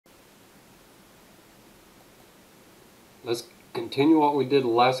Let's continue what we did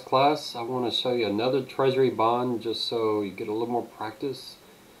last class. I want to show you another Treasury bond just so you get a little more practice.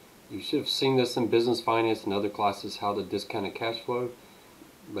 You should have seen this in business finance and other classes, how to discounted cash flow.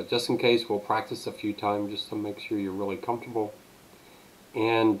 But just in case, we'll practice a few times just to make sure you're really comfortable.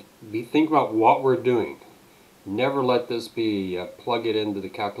 And think about what we're doing. Never let this be plug it into the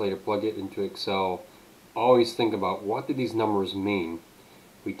calculator, plug it into Excel. Always think about what do these numbers mean.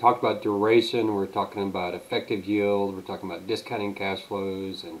 We talked about duration, we're talking about effective yield, we're talking about discounting cash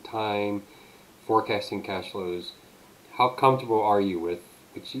flows and time, forecasting cash flows. How comfortable are you with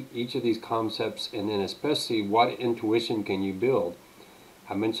each of these concepts, and then especially what intuition can you build?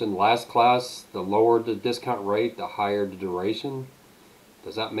 I mentioned last class, the lower the discount rate, the higher the duration.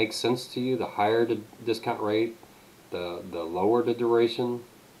 Does that make sense to you? The higher the discount rate, the lower the duration?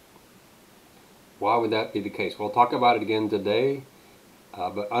 Why would that be the case? We'll talk about it again today.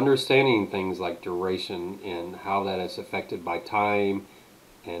 But understanding things like duration and how that is affected by time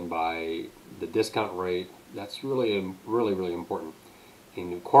and by the discount rate, that's really important.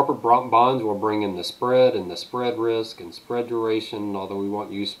 In corporate bonds, we'll bring in the spread and the spread risk and spread duration, although we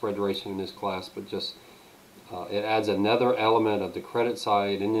won't use spread duration in this class, but just it adds another element of the credit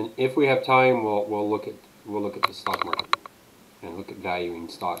side. And then if we have time, we'll look at the stock market and look at valuing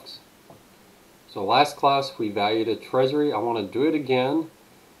stocks. So last class we valued a Treasury. I want to do it again.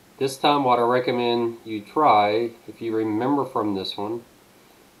 This time what I recommend you try, if you remember from this one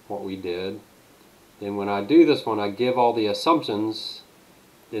what we did, then when I do this one I give all the assumptions,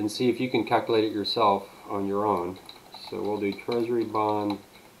 then see if you can calculate it yourself on your own. So we'll do Treasury bond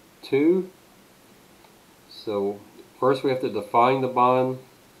 2. So first we have to define the bond.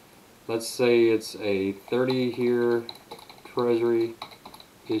 Let's say it's a 30-year Treasury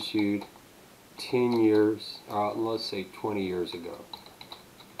issued 10 years, let's say 20 years ago.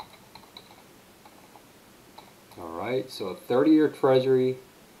 Alright, so a 30-year Treasury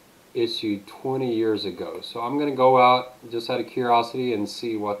issued 20 years ago. So I'm going to go out just out of curiosity and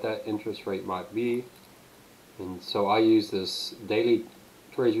see what that interest rate might be. And so I use this daily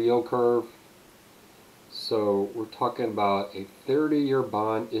Treasury yield curve. So we're talking about a 30-year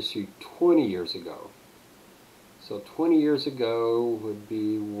bond issued 20 years ago. So 20 years ago would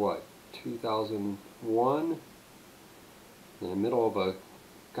be what? 2001, in the middle of a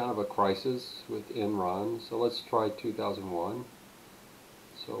kind of a crisis with Enron. So let's try 2001.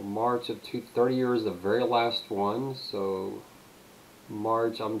 So March of 30 years, the very last one. So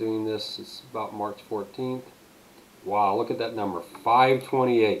March, I'm doing this, it's about March 14th. Wow, look at that number,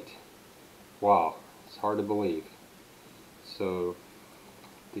 528. Wow, it's hard to believe. So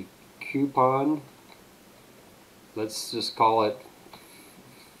the coupon, let's just call it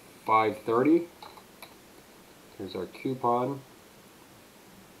 530. Here's our coupon.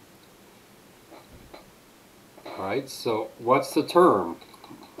 Alright, so what's the term?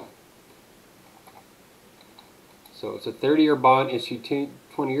 So it's a 30-year bond issued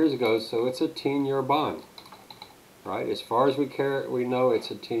 20 years ago, so it's a 10-year bond. Right? As far as we know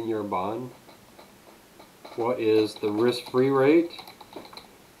it's a 10-year bond. What is the risk-free rate?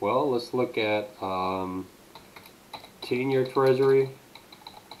 Well, let's look at 10-year Treasury,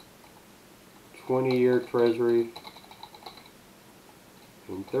 20-year Treasury,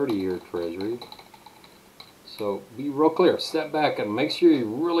 and 30-year Treasury. So be real clear, step back and make sure you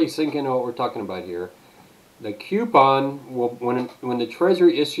really sink into what we're talking about here. The coupon, will, when the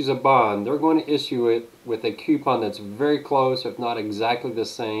Treasury issues a bond, they're going to issue it with a coupon that's very close, if not exactly the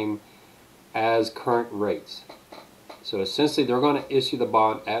same, as current rates. So essentially they're going to issue the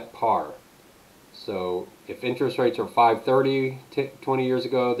bond at par. So if interest rates are 530 20 years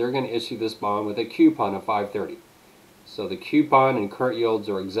ago, they're going to issue this bond with a coupon of 530. So the coupon and current yields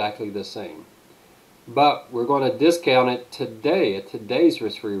are exactly the same. But we're going to discount it today at today's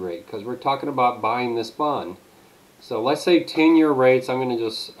risk-free rate because we're talking about buying this bond. So let's say 10-year rates, I'm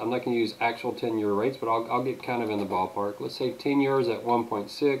not going to use actual 10-year rates, but I'll get kind of in the ballpark. Let's say 10 years at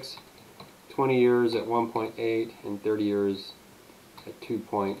 1.6, 20 years at 1.8, and 30 years at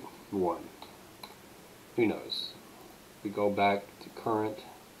 2.1. Who knows? We go back to current,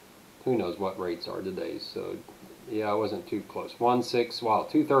 who knows what rates are today. So yeah, I wasn't too close. 1.6, wow,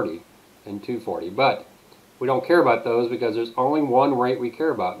 2.30 and 2.40. But we don't care about those because there's only one rate we care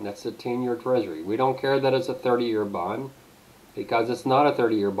about, and that's the 10-year Treasury. We don't care that it's a 30-year bond because it's not a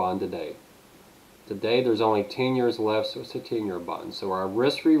 30-year bond today. Today there's only 10 years left, so it's a 10-year bond. So our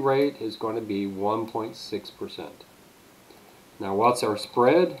risk-free rate is going to be 1.6%. Now what's our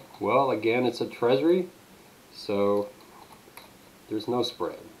spread? Well, again, it's a Treasury, so there's no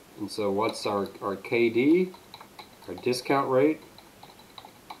spread. And so what's our KD, our discount rate?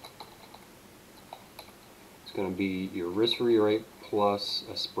 It's going to be your risk-free rate plus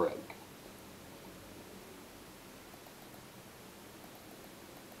a spread.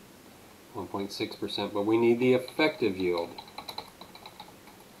 .6%, but we need the effective yield.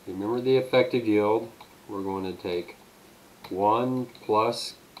 Remember the effective yield, we're going to take 1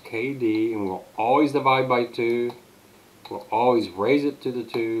 plus KD, and we'll always divide by 2. We'll always raise it to the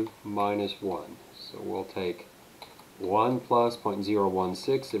 2 minus 1. So we'll take 1 plus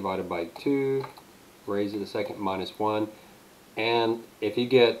 0.016 divided by 2, raise it a second, minus 1. And if you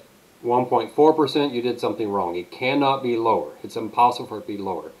get 1.4%, you did something wrong. It cannot be lower. It's impossible for it to be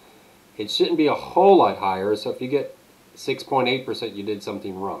lower. It shouldn't be a whole lot higher, so if you get 6.8%, you did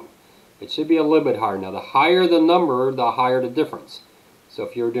something wrong. It should be a little bit higher. Now, the higher the number, the higher the difference. So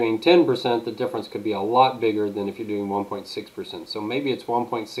if you're doing 10%, the difference could be a lot bigger than if you're doing 1.6%. So maybe it's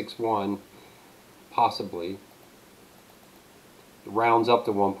 1.61, possibly. It rounds up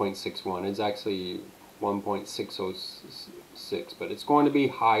to 1.61. It's actually 1.606, but it's going to be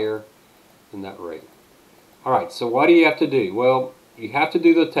higher than that rate. All right, so what do you have to do? Well, you have to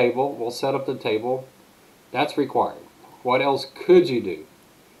do the table. We'll set up the table. That's required. What else could you do?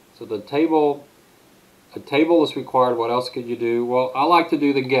 So a table is required. What else could you do? Well, I like to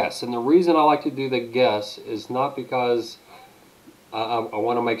do the guess. And the reason I like to do the guess is not because I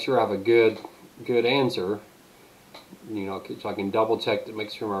want to make sure I have a good answer, you know, so I can double check to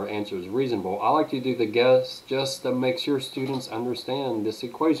make sure our answer is reasonable. I like to do the guess just to make sure students understand this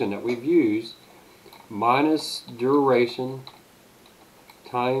equation that we've used, minus duration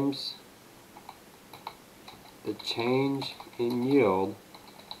times the change in yield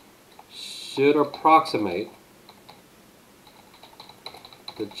should approximate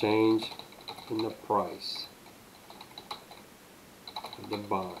the change in the price of the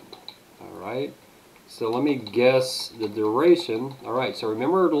bond. Alright, so let me guess the duration. Alright, so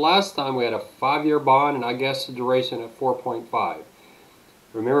remember the last time we had a 5-year bond and I guessed the duration at 4.5.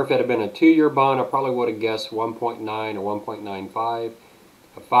 Remember, if it had been a 2-year bond, I probably would have guessed 1.9 or 1.95.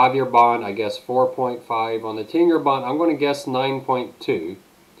 A 5-year bond, I guess 4.5. On the 10-year bond, I'm going to guess 9.2.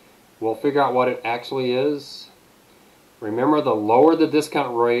 We'll figure out what it actually is. Remember, the lower the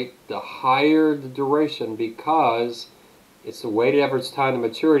discount rate, the higher the duration, because it's the weighted average time to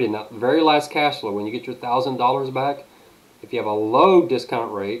maturity. Now, the very last cash flow, when you get your $1,000 back, if you have a low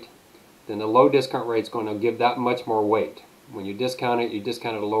discount rate, then the low discount rate is going to give that much more weight. When you discount it, you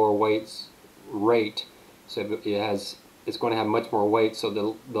discount at a lower rate, so it's going to have much more weight. So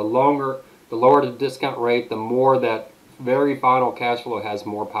the lower the discount rate, the more that very final cash flow has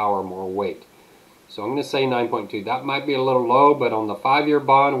more power, more weight. So I'm going to say 9.2. That might be a little low, but on the 5-year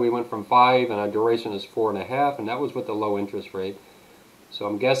bond, we went from 5, and our duration is 4.5, and that was with the low interest rate. So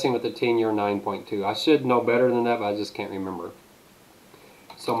I'm guessing with the 10-year 9.2. I should know better than that, but I just can't remember.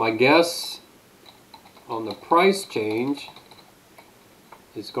 So my guess on the price change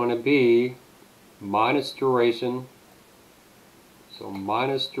is going to be minus duration. So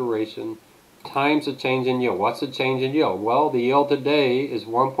minus duration times the change in yield. What's the change in yield? Well, the yield today is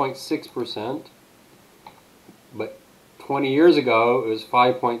 1.6%, but 20 years ago it was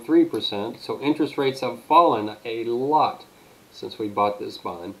 5.3%. So interest rates have fallen a lot since we bought this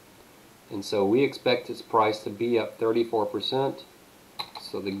bond. And so we expect its price to be up 34%.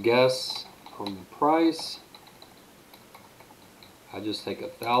 So the guess on the price, I just take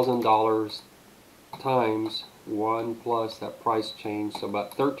 $1,000 times 1 plus that price change, so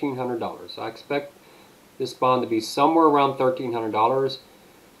about $1,300. I expect this bond to be somewhere around $1,300.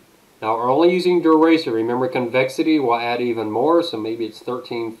 Now we're only using duration. Remember, convexity will add even more, so maybe it's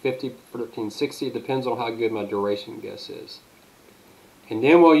 $1,350, $1,360. It depends on how good my duration guess is. And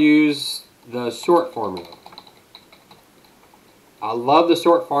then we'll use the short formula. I love the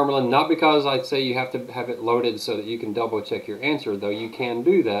short formula, not because I'd say you have to have it loaded so that you can double check your answer, though you can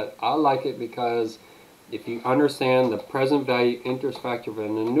do that. I like it because if you understand the present value interest factor of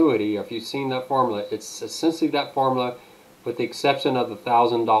an annuity, or if you've seen that formula, it's essentially that formula with the exception of the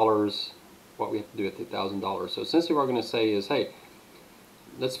 $1,000, what we have to do at the $1,000. So essentially what we're going to say is, hey,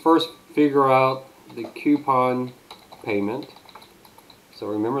 let's first figure out the coupon payment. So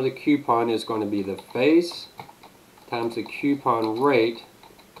remember, the coupon is going to be the face times the coupon rate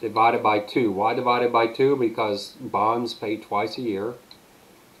divided by 2. Why divided by 2? Because bonds pay twice a year.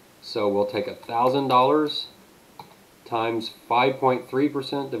 So we'll take $1,000 times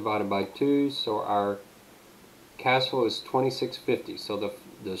 5.3% divided by 2. So our cash flow is $2,650. So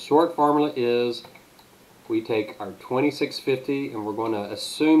the short formula is we take our $2,650 and we're going to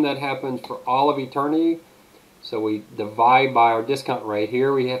assume that happens for all of eternity. So we divide by our discount rate.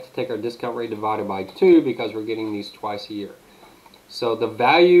 Here we have to take our discount rate divided by 2 because we're getting these twice a year. So the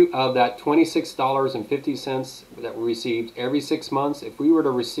value of that $26.50 that we received every 6 months, if we were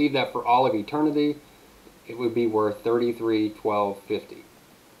to receive that for all of eternity, it would be worth $33.12.50.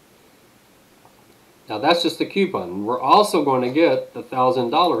 Now that's just a coupon. We're also going to get the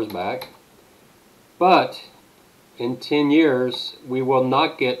 $1,000 back, but in 10 years we will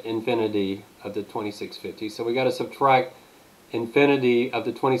not get infinity of the $26.50. So we got to subtract infinity of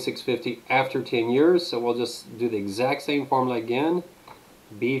the $26.50 after 10 years. So we'll just do the exact same formula again.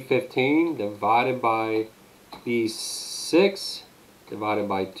 B15 divided by B6 divided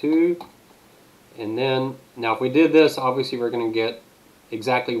by 2. And then, now if we did this, obviously we're going to get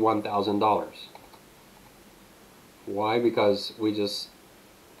exactly $1,000. Why? Because we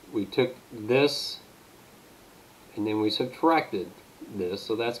took this and then we subtracted this,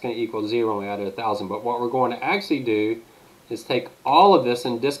 so that's going to equal 0 and we added 1,000. But what we're going to actually do is take all of this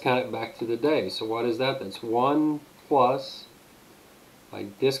and discount it back to the day. So what is that? That's 1 plus my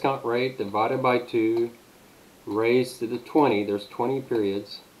discount rate divided by 2 raised to the 20. There's 20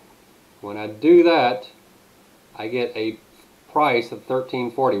 periods. When I do that, I get a price of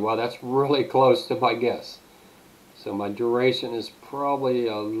 $13.40. Well, that's really close to my guess. So my duration is probably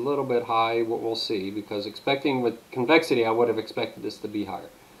a little bit high, what we'll see, because expecting with convexity, I would have expected this to be higher.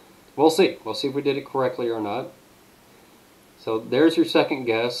 We'll see. We'll see if we did it correctly or not. So there's your second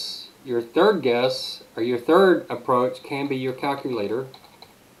guess. Your third guess, or your third approach, can be your calculator.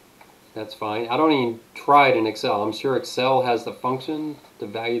 That's fine. I don't even try it in Excel. I'm sure Excel has the function to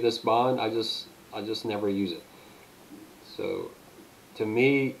value this bond. I just never use it. So to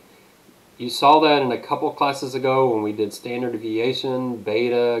me, you saw that in a couple classes ago when we did standard deviation,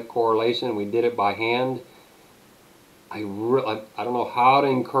 beta, correlation. We did it by hand. I don't know how to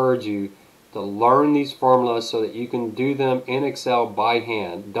encourage you to learn these formulas so that you can do them in Excel by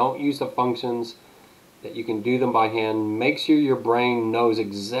hand. Don't use the functions, that you can do them by hand. Make sure your brain knows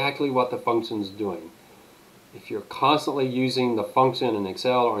exactly what the function's doing. If you're constantly using the function in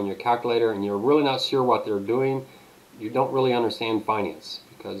Excel or in your calculator and you're really not sure what they're doing, you don't really understand finance,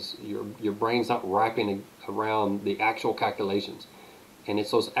 because your brain's not wrapping around the actual calculations. And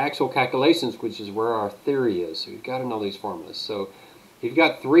it's those actual calculations which is where our theory is. So you've got to know these formulas. So you've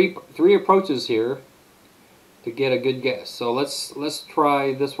got three approaches here to get a good guess. So let's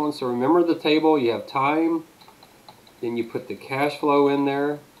try this one. So remember the table. You have time, then you put the cash flow in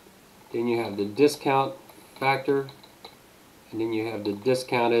there, then you have the discount factor, and then you have the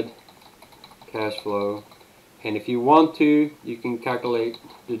discounted cash flow. And if you want to, you can calculate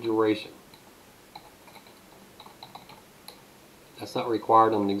the duration. That's not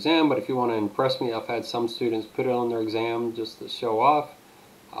required on the exam, but if you want to impress me, I've had some students put it on their exam just to show off.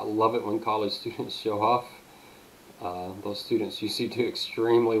 I love it when college students show off. Those students usually do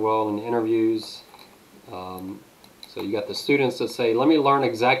extremely well in interviews. So you got the students that say, let me learn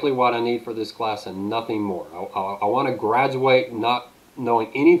exactly what I need for this class and nothing more. I want to graduate not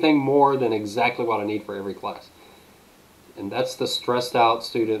knowing anything more than exactly what I need for every class. And that's the stressed out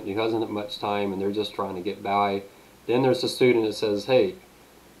student who hasn't had much time and they're just trying to get by. Then there's the student that says, hey,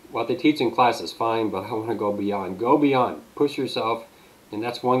 what they teach in class is fine, but I want to go beyond. Go beyond. Push yourself. And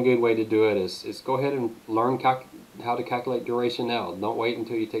that's one good way to do it is go ahead and learn how to calculate duration now. Don't wait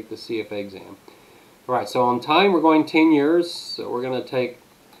until you take the CFA exam. All right, so on time we're going 10 years. So we're going to take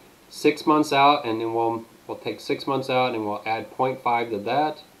 6 months out, and then we'll take 6 months out and we'll add 0.5 to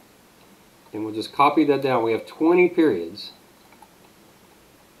that. And we'll just copy that down. We have 20 periods.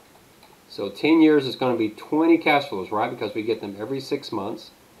 So 10 years is going to be 20 cash flows, right? Because we get them every 6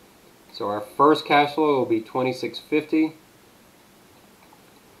 months. So our first cash flow will be $26.50.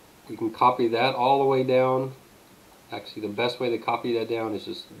 You can copy that all the way down. Actually, the best way to copy that down is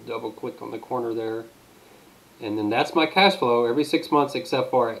just double click on the corner there. And then that's my cash flow every 6 months,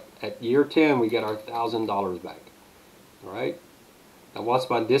 except for at year 10 we get our $1,000 back. All right. Now what's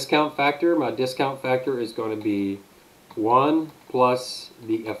my discount factor? My discount factor is going to be 1 plus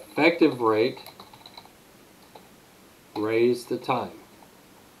the effective rate raised to time.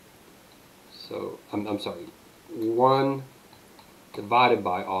 So I'm sorry, 1 divided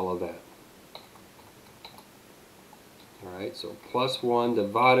by all of that. Alright, so plus 1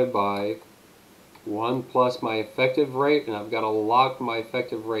 divided by 1 plus my effective rate, and I've got to lock my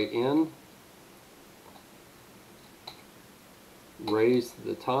effective rate in, raised to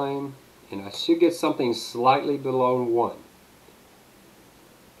the time, and I should get something slightly below 1.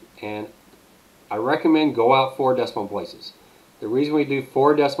 And I recommend go out 4 decimal places. The reason we do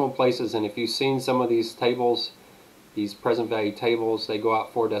 4 decimal places, and if you've seen some of these tables, these present value tables, they go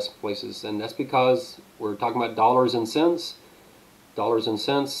out 4 decimal places, and that's because we're talking about dollars and cents. Dollars and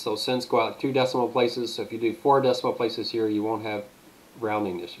cents, so cents go out 2 decimal places. So if you do 4 decimal places here, you won't have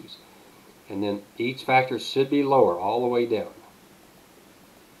rounding issues. And then each factor should be lower all the way down.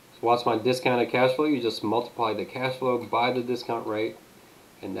 So what's my discounted cash flow? You just multiply the cash flow by the discount rate,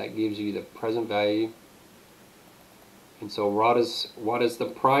 and that gives you the present value. And so what is the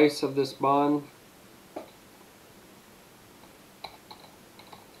price of this bond?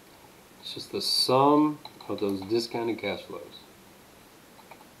 It's just the sum of those discounted cash flows.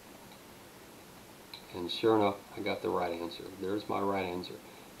 And sure enough, I got the right answer. There's my right answer.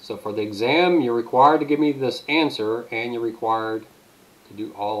 So for the exam, you're required to give me this answer, and you're required to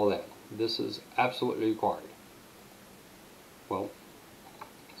do all of that. This is absolutely required. Well,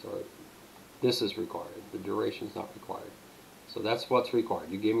 sorry, this is required. The duration is not required. So that's what's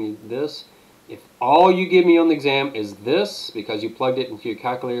required. You give me this. If all you give me on the exam is this, because you plugged it into your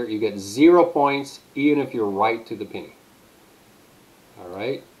calculator, you get 0 points, even if you're right to the penny. All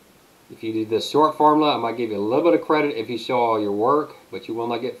right? If you do this short formula, I might give you a little bit of credit if you show all your work, but you will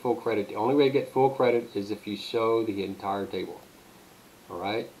not get full credit. The only way to get full credit is if you show the entire table. All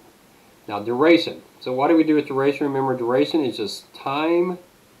right? Now, duration. So what do we do with duration? Remember, duration is just time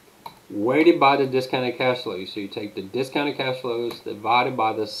weighted by the discounted cash flows. So you take the discounted cash flows divided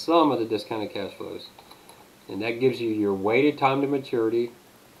by the sum of the discounted cash flows. And that gives you your weighted time to maturity.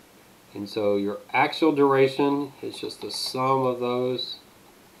 And so your actual duration is just the sum of those.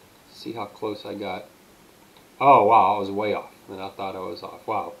 See how close I got. Oh, wow, I was way off. And I thought I was off.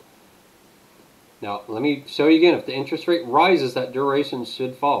 Wow. Now, let me show you again. If the interest rate rises, that duration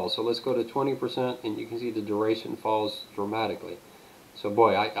should fall. So let's go to 20%, and you can see the duration falls dramatically. So,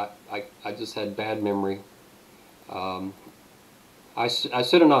 boy, I just had bad memory. I should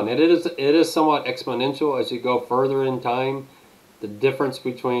have known. It is somewhat exponential as you go further in time. The difference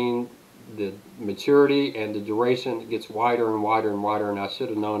between the maturity and the duration gets wider and wider and wider, and I should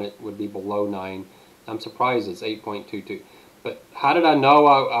have known it would be below 9. I'm surprised it's 8.22. But how did I know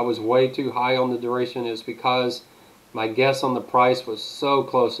I was way too high on the duration? Is because my guess on the price was so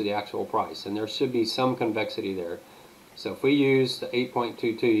close to the actual price, and there should be some convexity there. So if we use the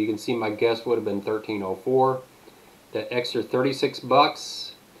 8.22, you can see my guess would have been 1304. That extra 36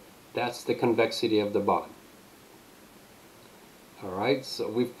 bucks, that's the convexity of the bond. All right, so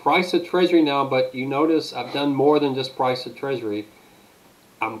we've priced the Treasury now, but you notice I've done more than just price the Treasury.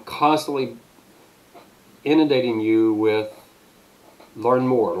 I'm constantly inundating you with learn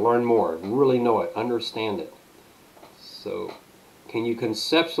more, really know it, understand it. So can you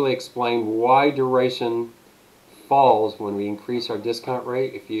conceptually explain why duration falls when we increase our discount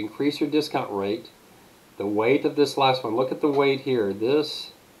rate? If you increase your discount rate, the weight of this last one, look at the weight here,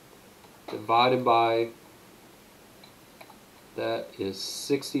 this divided by that is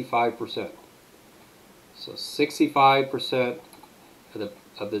 65%. So 65%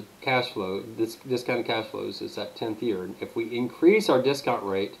 of the cash flow, this discounted cash flows, is that 10th year. And if we increase our discount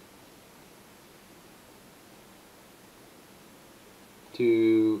rate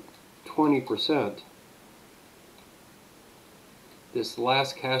to 20%, this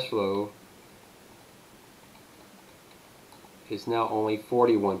last cash flow is now only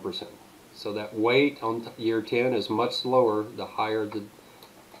 41%. So that weight on year 10 is much lower the higher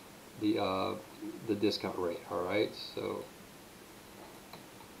the discount rate. All right, so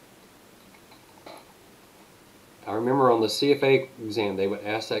I remember on the CFA exam they would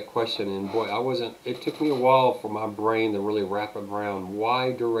ask that question, and boy, it took me a while for my brain to really wrap around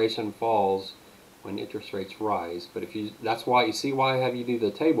why duration falls when interest rates rise. But that's why you see why I have you do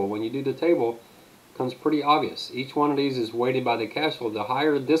the table. When you do the table, it becomes pretty obvious. Each one of these is weighted by the cash flow. The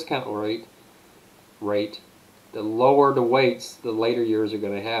higher the discount rate, the lower the weights the later years are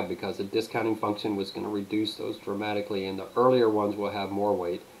going to have, because the discounting function was going to reduce those dramatically, and the earlier ones will have more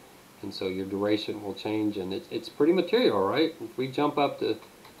weight, and so your duration will change. And it's pretty material, right? If we jump up to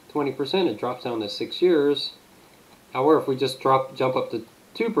 20%, it drops down to 6 years. However, if we just jump up to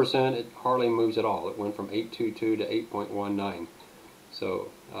 2%, it hardly moves at all. It went from 8.22 to 8.19.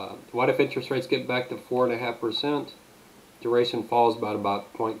 So what if interest rates get back to 4.5%? Duration falls by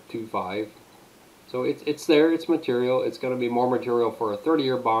about 0.25. So it's there, it's material. It's going to be more material for a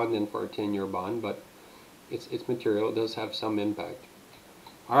 30-year bond than for a 10-year bond, but it's material. It does have some impact.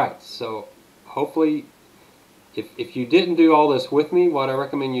 All right, so hopefully, if you didn't do all this with me, what I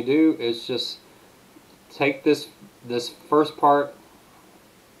recommend you do is just take this first part.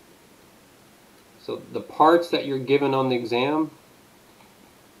 So the parts that you're given on the exam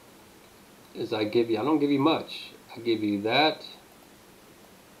is I don't give you much. I give you that,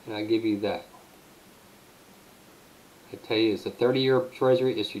 and I give you that. I tell you it's a 30-year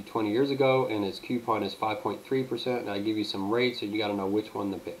Treasury issued 20 years ago, and its coupon is 5.3%, and I give you some rates, and you got to know which one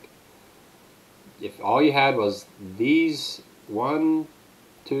to pick. If all you had was these 1,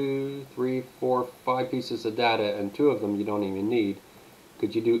 2, 3, 4, 5 pieces of data, and 2 of them you don't even need.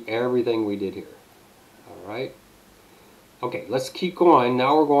 Could you do everything we did here? Alright. Okay, let's keep going.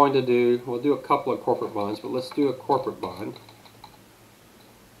 Now we'll do a couple of corporate bonds, but let's do a corporate bond.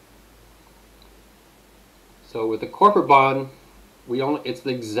 So with the corporate bond, it's the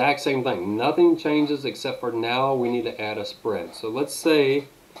exact same thing. Nothing changes except for now we need to add a spread. So let's say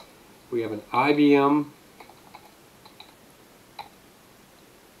we have an IBM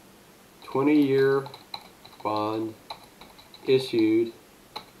 20-year bond issued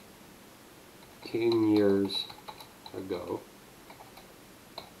 10 years ago.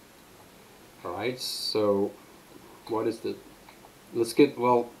 Alright, so what is the, let's get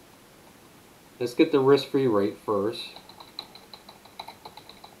the risk-free rate first.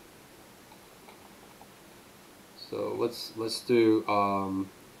 So let's do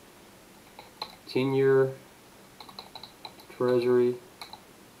 10-year Treasury,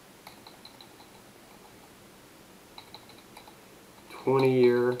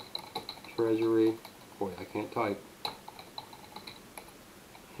 20-year Treasury, boy I can't type,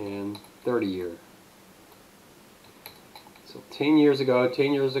 and 30-year. So 10 years ago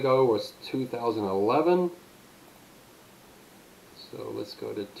was 2011. So let's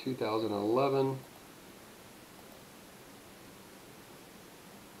go to 2011.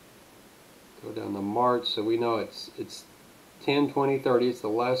 Go down to March, so we know it's 10, 20, 30. It's the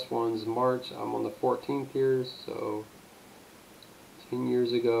last one's March. I'm on the 14th year, so 10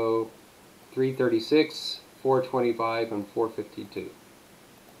 years ago, 336, 425, and 452.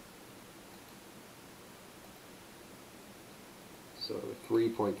 So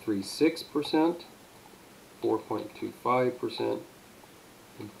 3.36%, 4.25%,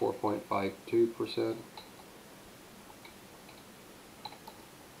 and 4.52%.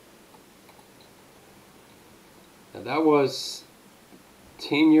 Now that was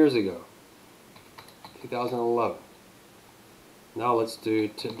 10 years ago, 2011. Now let's do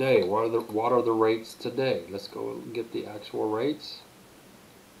today. What are the rates today? Let's go get the actual rates.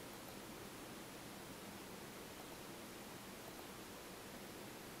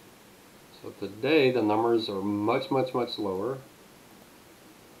 So today the numbers are much lower.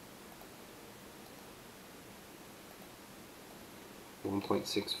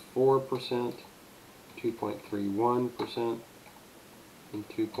 .64%, 2.31%, and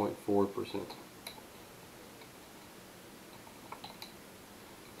 2.4%.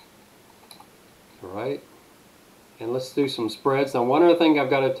 Alright, and let's do some spreads. Now one other thing I've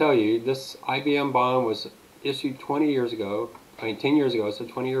got to tell you, this IBM bond was issued 10 years ago, it's a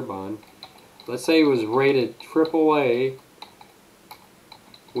 20-year bond. Let's say it was rated AAA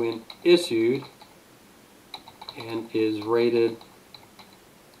when issued and is rated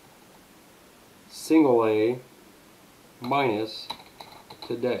single A minus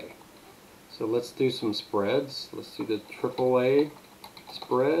today. So let's do some spreads. Let's do the AAA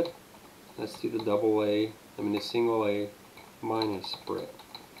spread. Let's do the single A minus spread.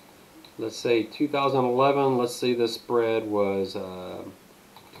 Let's say 2011, let's say the spread was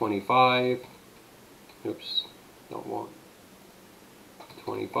 25. Oops, don't want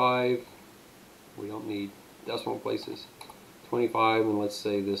 25. We don't need decimal places. 25, and let's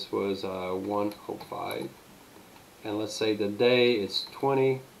say this was 105. And let's say the day it's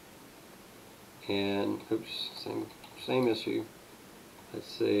 20. And oops, same issue. Let's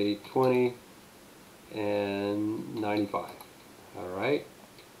say 20 and 95. Alright.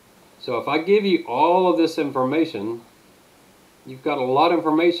 So if I give you all of this information, you've got a lot of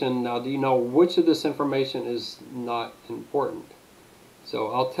information. Now do you know which of this information is not important?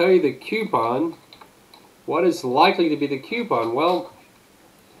 So I'll tell you the coupon. What is likely to be the coupon? Well,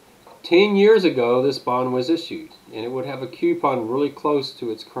 10 years ago this bond was issued and it would have a coupon really close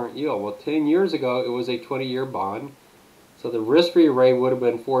to its current yield. Well, 10 years ago it was a 20-year bond. So the risk-free rate would have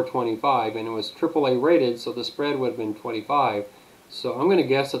been 425, and it was AAA rated, so the spread would have been 25. So I'm going to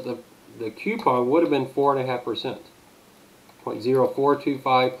guess that the coupon would have been 4.5%.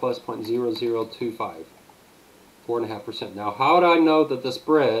 0.0425 plus 0.0025. 4.5%. Now how do I know that the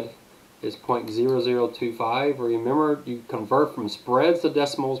spread is 0.0025? Remember, you convert from spreads to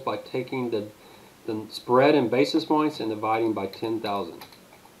decimals by taking the spread in basis points and dividing by 10,000.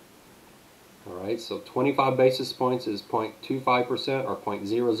 Alright, so 25 basis points is 0.25% or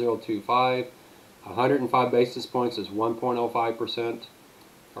 0.0025. 105 basis points is 1.05%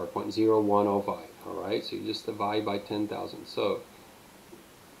 or 0.0105. Alright, so you just divide by 10,000. So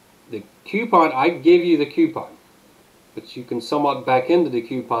the coupon, I give you the coupon, but you can somewhat back into the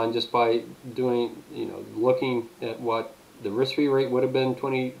coupon just by doing, looking at what the risk-free rate would have been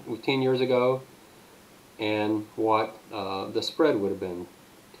 10 years ago and what the spread would have been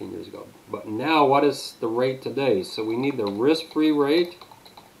 10 years ago. But now what is the rate today? So we need the risk-free rate.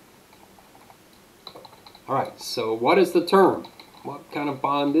 Alright, so what is the term? What kind of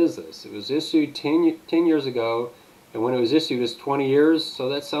bond is this? It was issued 10 years ago, and when it was issued it's 20 years, so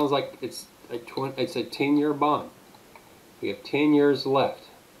that sounds like it's a 10-year bond. We have 10 years left.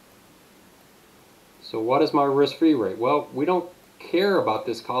 So what is my risk-free rate? Well, we don't care about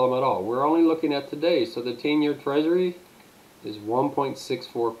this column at all. We're only looking at today, so the 10-year Treasury is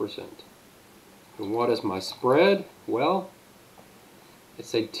 1.64%. And what is my spread? Well,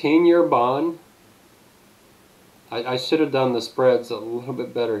 it's a 10-year bond. I should have done the spreads a little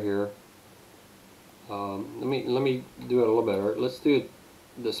bit better here. Let me do it a little better. Let's do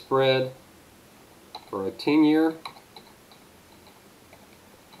the spread for a 10-year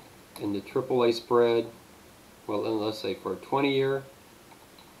and the AAA spread. Well, then let's say for a 20-year,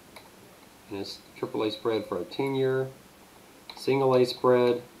 and it's AAA spread for a 10-year, single A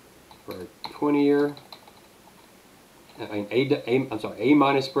spread for a 20-year. A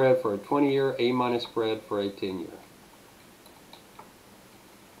minus spread for a 20-year, A minus spread for a 10-year.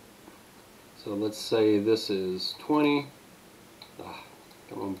 So let's say this is 20.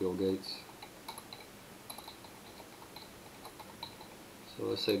 Come on, Bill Gates. So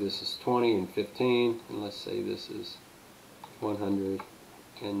let's say this is 20 and 15, and let's say this is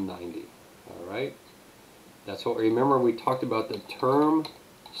 190. All right. That's what. Remember, we talked about the term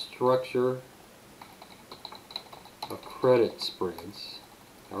structure of credit spreads.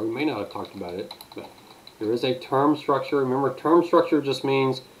 Now, we may not have talked about it, but there is a term structure. Remember, term structure just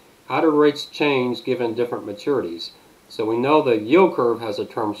means how do rates change given different maturities. So we know the yield curve has a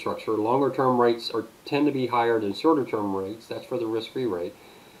term structure. Longer term rates tend to be higher than shorter term rates. That's for the risk-free rate.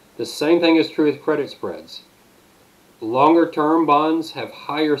 The same thing is true with credit spreads. Longer term bonds have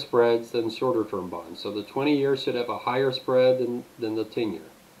higher spreads than shorter term bonds. So the 20 years should have a higher spread than the 10 year.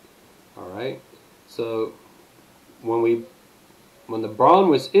 All right. So when the bond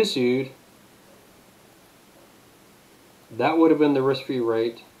was issued, that would have been the risk-free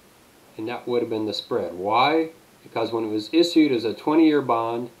rate, and that would have been the spread. Why? Because when it was issued as a 20-year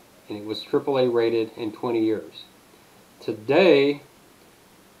bond, and it was AAA rated in 20 years. Today,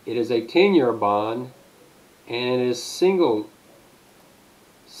 it is a 10-year bond, and it is single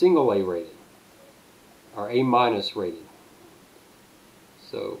A rated, or A minus rated.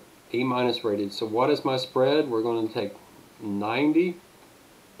 So A minus rated. So what is my spread? We're going to take 90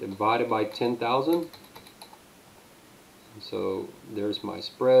 divided by 10,000. So there's my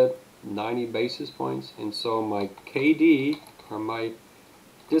spread, 90 basis points. And so my KD, or my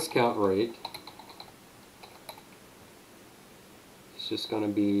discount rate, is just going to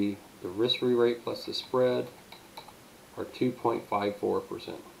be the risk-free rate plus the spread, or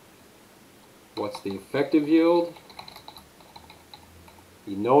 2.54%. What's the effective yield?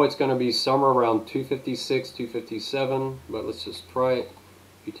 You know it's going to be somewhere around 256, 257, but let's just try it.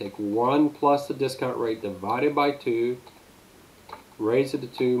 You take 1 plus the discount rate divided by 2, raise it to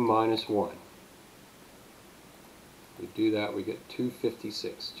 2 minus 1. We do that, we get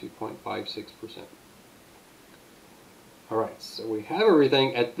 256, 2.56%. Alright, so we have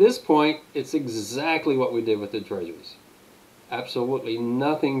everything. At this point, it's exactly what we did with the treasuries. Absolutely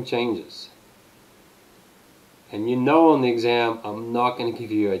nothing changes. And you know on the exam, I'm not going to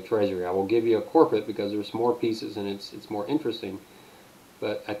give you a treasury. I will give you a corporate because there's more pieces and it's more interesting.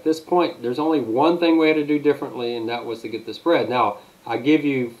 But at this point, there's only one thing we had to do differently, and that was to get the spread. Now, I give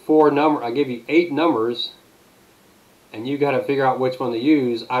you 8 numbers, and you got to figure out which one to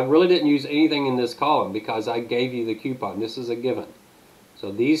use. I really didn't use anything in this column because I gave you the coupon. This is a given.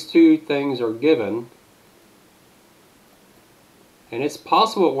 So these two things are given. And it's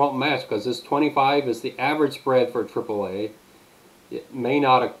possible it won't match because this 25 is the average spread for AAA. It may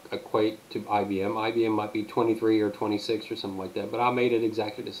not equate to IBM. IBM might be 23 or 26 or something like that, but I made it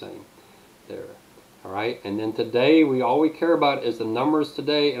exactly the same there. All right, and then today, all we care about is the numbers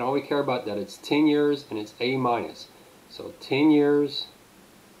today, and all we care about that it's 10 years and it's A minus. So 10 years,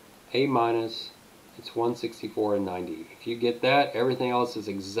 A minus, it's 164 and 90. If you get that, everything else is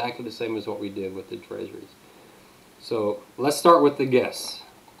exactly the same as what we did with the treasuries. So let's start with the guess.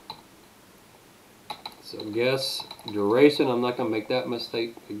 So guess duration, I'm not going to make that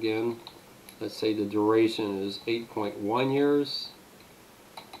mistake again. Let's say the duration is 8.1 years.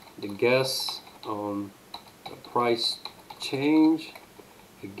 The guess on the price change,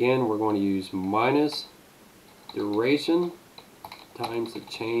 again we're going to use minus duration times the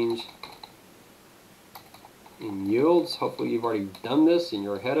change in yields. Hopefully you've already done this and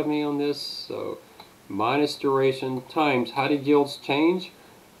you're ahead of me on this. So minus duration times, how did yields change?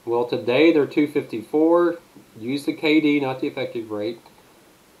 Well, today they're 254. Use the KD, not the effective rate.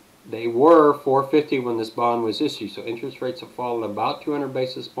 They were 450 when this bond was issued, so interest rates have fallen about 200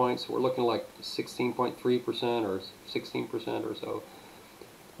 basis points. We're looking like 16.3% or 16% or so.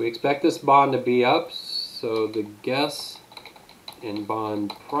 We expect this bond to be up, so the guess in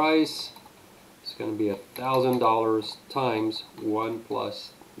bond price is going to be $1,000 times 1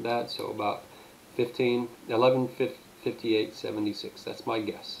 plus that, so about 1158.76. That's my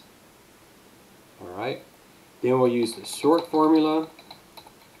guess. All right. Then we'll use the short formula.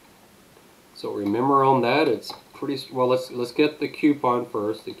 So remember on that, it's pretty well. Let's get the coupon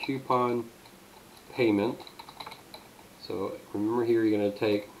first. The coupon payment. So remember here, you're going to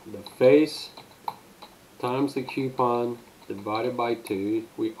take the face times the coupon divided by 2.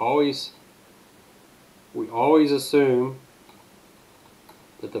 We always assume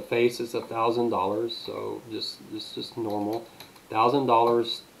that the face is $1,000. So just normal.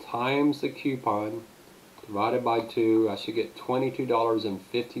 $1,000 times the coupon divided by 2. I should get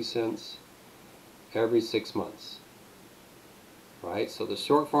 $22.50 every 6 months. Right? So the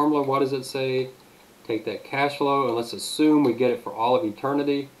short formula, what does it say? Take that cash flow, and let's assume we get it for all of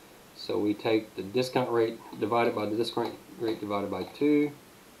eternity. So we take the discount rate divided by the discount rate divided by 2,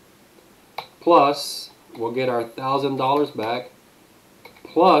 plus we'll get our $1,000 back,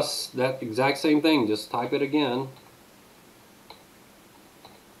 plus that exact same thing, just type it again.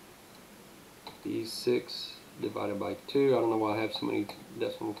 B6 divided by 2. I don't know why I have so many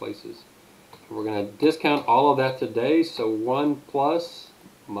decimal places. We're going to discount all of that today, so 1 plus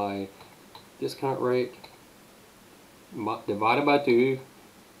my discount rate divided by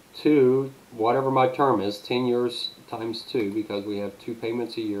 2, whatever my term is, 10 years times 2, because we have 2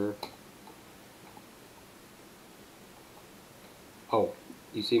 payments a year. Oh,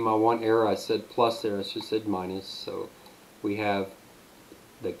 you see my one error, I said plus there, I should have said minus. So we have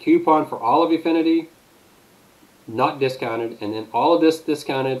the coupon for all of infinity, not discounted, and then all of this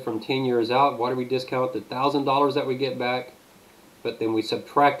discounted from 10 years out. What do we discount? The $1,000 that we get back, but then we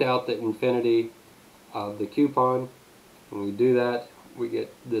subtract out the infinity of the coupon. When we do that, we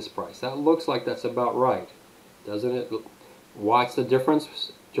get this price. That looks like that's about right, doesn't it? Watch the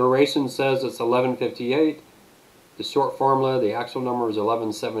difference. Duration says it's 1158. The short formula, the actual number is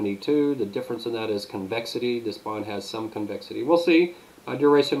 1172. The difference in that is convexity. This bond has some convexity. We'll see. My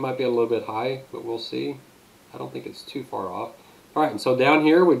duration might be a little bit high, but we'll see. I don't think it's too far off. All right, and so down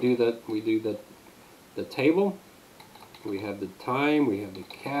here we do the table. We have the time, we have the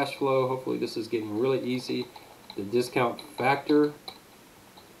cash flow. Hopefully this is getting really easy. The discount factor,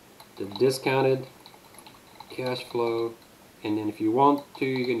 the discounted cash flow, and then if you want to,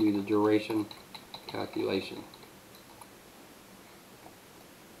 you can do the duration calculation.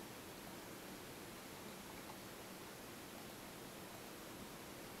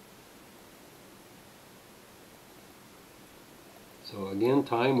 So again,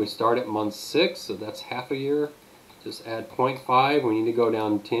 time, we start at month 6, so that's half a year. Just add 0.5. We need to go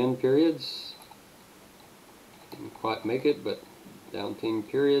down 10 periods. Didn't quite make it, but down 10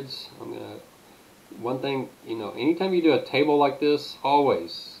 periods. One thing, you know, anytime you do a table like this,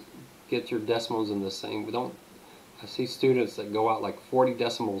 always get your decimals in the same. I see students that go out like 40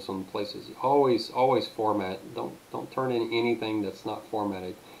 decimals on places. Always format. Don't turn in anything that's not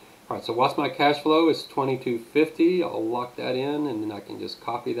formatted. All right, so what's my cash flow? It's $22.50. I'll lock that in, and then I can just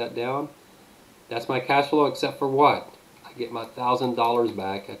copy that down. That's my cash flow, except for what? I get my $1,000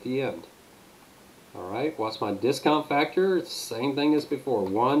 back at the end. All right, what's my discount factor? It's the same thing as before.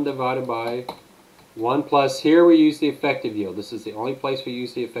 1 divided by 1 plus, here we use the effective yield. This is the only place we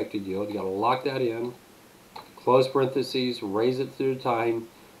use the effective yield. You got to lock that in, close parentheses, raise it through time.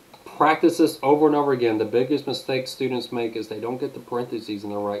 Practice this over and over again. The biggest mistake students make is they don't get the parentheses in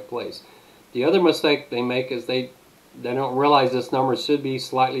the right place. The other mistake they make is they don't realize this number should be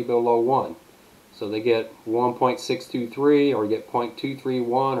slightly below 1. So they get 1.623 or get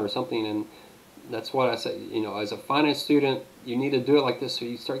 0.231 or something, and that's what I say, you know, as a finance student, you need to do it like this so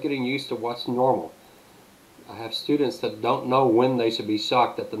you start getting used to what's normal. I have students that don't know when they should be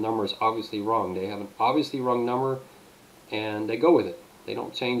shocked that the number is obviously wrong. They have an obviously wrong number and they go with it. They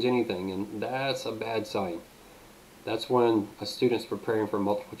don't change anything, and that's a bad sign. That's when a student's preparing for a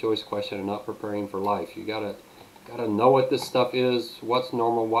multiple choice question and not preparing for life. You gotta know what this stuff is, what's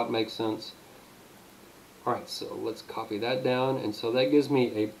normal, what makes sense. All right, so let's copy that down, and so that gives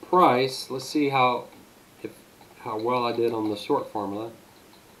me a price. Let's see how well I did on the short formula.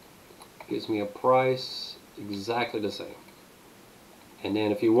 It gives me a price exactly the same. And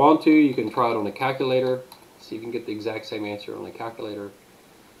then if you want to, you can try it on a calculator. See if you can get the exact same answer on a calculator.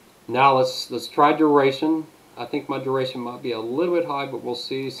 Now let's try duration. I think my duration might be a little bit high, but we'll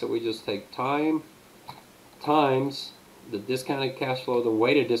see. So we just take time times the discounted cash flow, the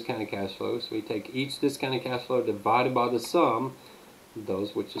weighted discounted cash flow. So we take each discounted cash flow divided by the sum of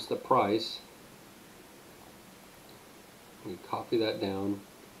those, which is the price. We copy that down.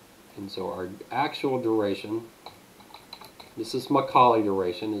 And so our actual duration, this is Macaulay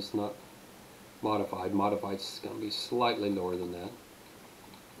duration, it's not modified. Modified is going to be slightly lower than that.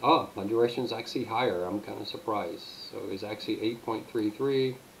 Oh, my duration is actually higher. I'm kind of surprised. So it's actually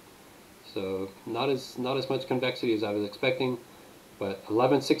 8.33. So not as much convexity as I was expecting. But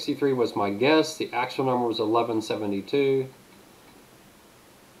 1163 was my guess. The actual number was 1172.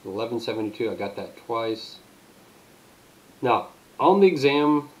 1172, I got that twice. Now, on the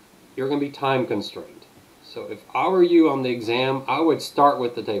exam, you're going to be time constrained. So if I were you on the exam, I would start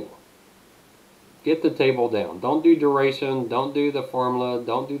with the table. Get the table down. Don't do duration, don't do the formula,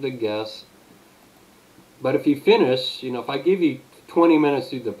 don't do the guess. But if you finish, if I give you 20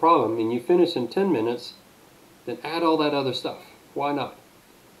 minutes to do the problem and you finish in 10 minutes, then add all that other stuff. Why not?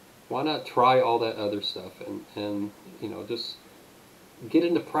 Why not try all that other stuff and just get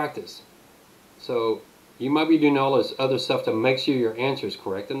into practice. So you might be doing all this other stuff to make sure your answer is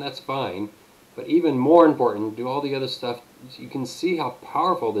correct, and that's fine. But even more important, do all the other stuff. You can see how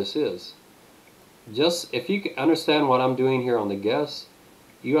powerful this is. Just if you can understand what I'm doing here on the guess,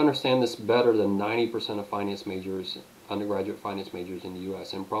 you understand this better than 90% of finance majors, undergraduate finance majors in the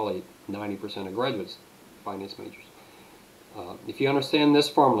U.S., and probably 90% of graduate finance majors. If you understand this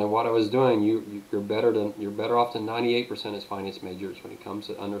formula, what I was doing, you're better off than 98% as finance majors when it comes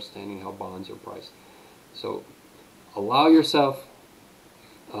to understanding how bonds are priced. So allow yourself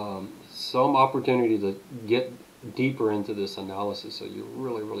some opportunity to get deeper into this analysis so you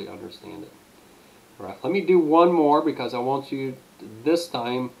really understand it. All right, let me do one more because I want you to, this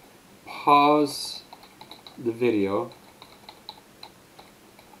time, pause the video.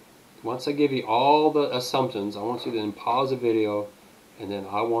 Once I give you all the assumptions, I want you to then pause the video, and then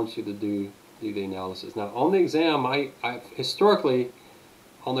I want you to do the analysis. Now, on the exam, I historically,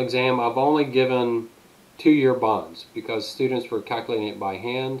 on the exam, I've only given 2-year bonds because students were calculating it by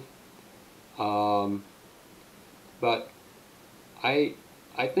hand. But I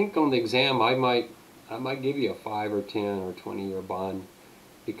think on the exam, I might give you a 5 or 10 or 20-year bond,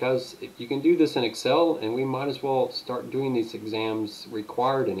 because if you can do this in Excel, and we might as well start doing these exams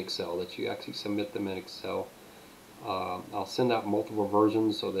required in Excel, that you actually submit them in Excel. I'll send out multiple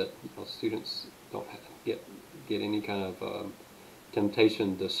versions so that students don't get any kind of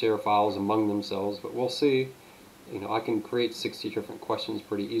temptation to share files among themselves. But we'll see. I can create 60 different questions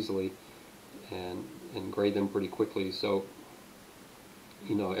pretty easily and grade them pretty quickly. So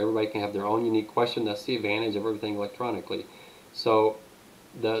everybody can have their own unique question. That's the advantage of everything electronically. So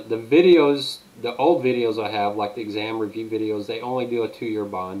the videos, the old videos I have, like the exam review videos, they only do a 2-year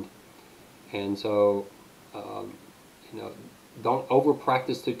bond. And so don't over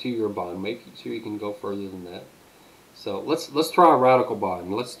practice the 2-year bond. Make sure you can go further than that. So let's try a radical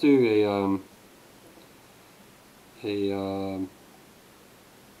bond. Let's do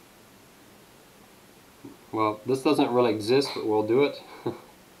well, this doesn't really exist, but we'll do it.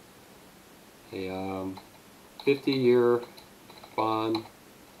 A 50-year bond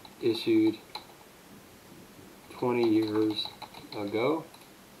issued 20 years ago.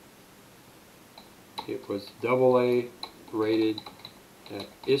 It was AA rated at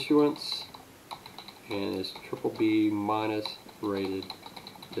issuance and is BBB minus rated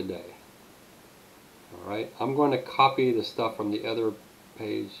today. Alright, I'm going to copy the stuff from the other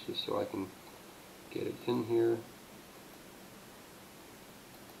page just so I can get it in here.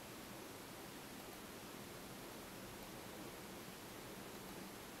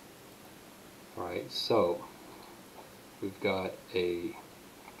 Alright, so we've got a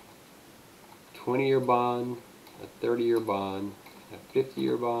 20-year bond, a 30-year bond, a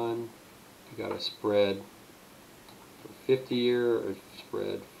 50-year bond. We've got a spread for 50 years, a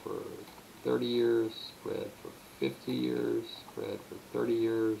spread for 30 years, spread for 50 years, spread for 30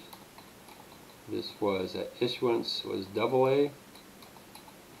 years. This was at issuance was AA,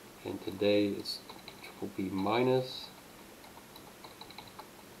 and today it's BBB minus.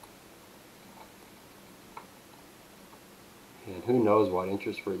 And who knows what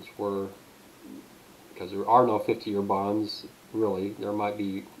interest rates were, because there are no 50-year bonds, really. There might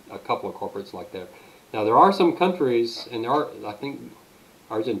be a couple of corporates like that. Now, there are some countries, and there are, I think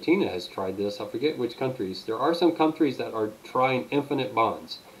Argentina has tried this, I forget which countries. There are some countries that are trying infinite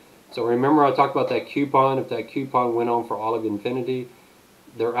bonds. So remember I talked about that coupon. If that coupon went on for all of infinity,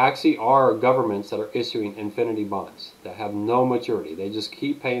 there actually are governments that are issuing infinity bonds that have no maturity. They just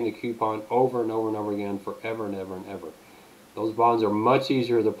keep paying the coupon over and over and over again forever and ever and ever. Those bonds are much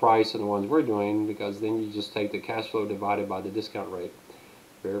easier to price than the ones we're doing, because then you just take the cash flow divided by the discount rate.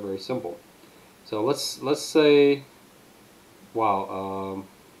 Very, very simple. So let's say, wow,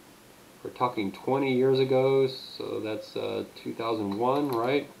 we're talking 20 years ago, so that's 2001,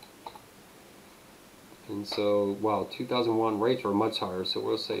 right? And so, wow, 2001 rates were much higher, so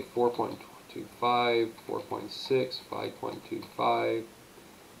we'll say 4.25, 4.6, 5.25.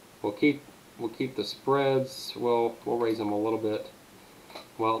 We'll keep the spreads. We'll raise them a little bit.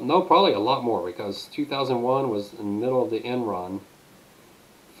 Well, no, probably a lot more, because 2001 was in the middle of the Enron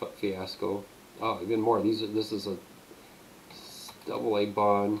fiasco. Oh, even more. This is a AA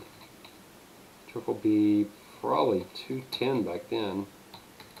bond, triple B, probably 210 back then.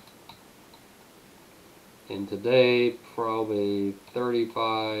 And today, probably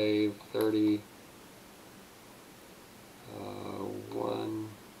 35, 30,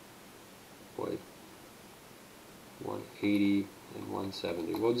 180, and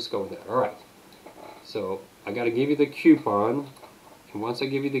 170. We'll just go with that. All right. So I got to give you the coupon, and once I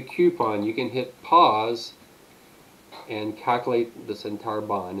give you the coupon, you can hit pause and calculate this entire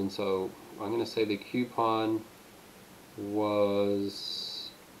bond. And so I'm going to say the coupon was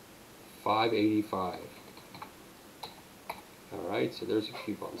 585. Alright, so there's a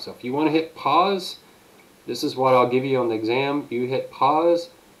coupon. So if you want to hit pause, this is what I'll give you on the exam. You hit pause,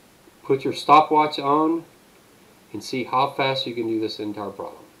 put your stopwatch on, and see how fast you can do this entire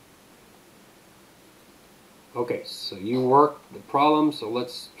problem. Okay, so you work the problem, so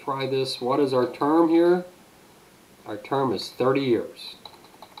let's try this. What is our term here? Our term is 30 years.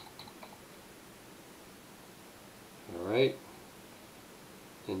 Alright,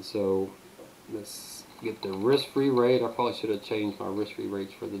 and so let's get the risk-free rate. I probably should have changed my risk-free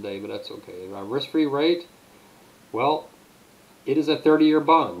rates for the day, but that's okay. My risk-free rate, well, it is a 30-year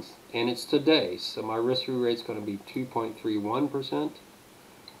bond, and it's today, so my risk-free rate is going to be 2.31%.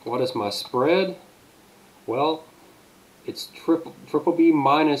 What is my spread? Well, it's triple B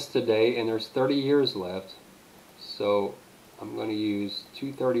minus today, and there's 30 years left, so I'm going to use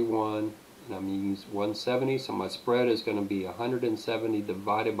 231, and I'm going to use 170, so my spread is going to be 170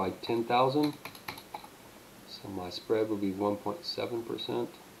 divided by 10,000. So my spread will be 1.7%.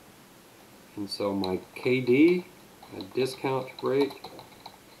 And so my KD, my discount rate,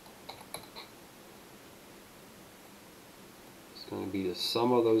 is going to be the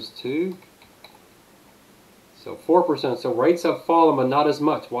sum of those two. So 4%. So rates have fallen, but not as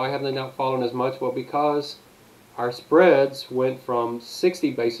much. Why have they not fallen as much? Well, because our spreads went from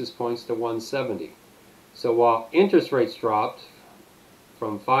 60 basis points to 170. So while interest rates dropped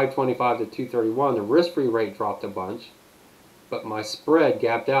from 525 to 231, the risk-free rate dropped a bunch, but my spread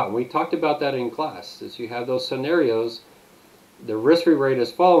gapped out. And we talked about that in class. As you have those scenarios, the risk-free rate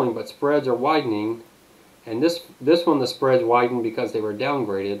is falling, but spreads are widening. And this one, the spreads widened because they were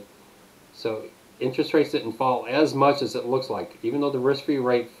downgraded. So interest rates didn't fall as much as it looks like. Even though the risk-free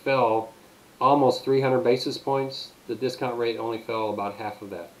rate fell almost 300 basis points, the discount rate only fell about half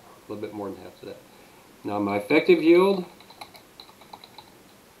of that, a little bit more than half of that. Now my effective yield,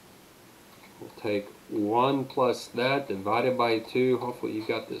 we'll take 1 plus that divided by 2. Hopefully you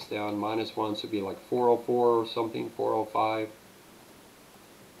got this down. Minus 1 should be like 404 or something, 405.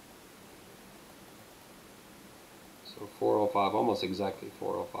 So 405, almost exactly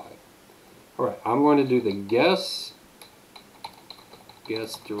 405. Alright, I'm going to do the guess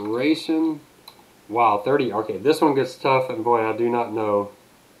duration. Wow, 30. Okay, this one gets tough, and boy, I do not know.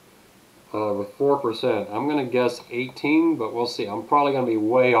 With 4%, I'm going to guess 18, but we'll see. I'm probably going to be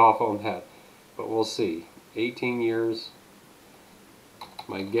way off on that, but we'll see. 18 years.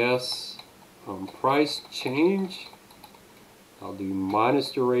 My guess on price change, I'll do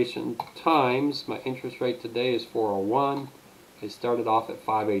minus duration times my interest rate today is 401. It started off at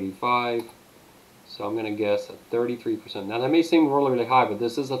 585, so I'm going to guess at 33%. Now that may seem really, really high, but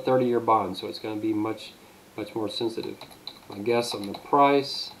this is a 30-year bond, so it's going to be much more sensitive. My guess on the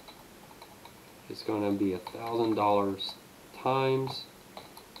price is going to be $1,000 times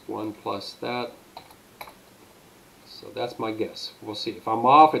 1 plus that. So that's my guess. We'll see. If I'm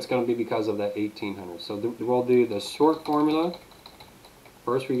off, it's going to be because of that 1800. So we'll do the short formula.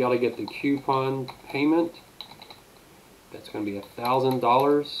 First, we got to get the coupon payment. That's going to be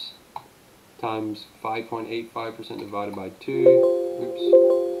 $1,000 times 5.85% divided by 2.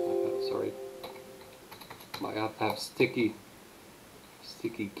 Oops. Sorry. I have sticky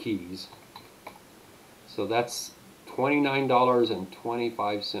keys. So that's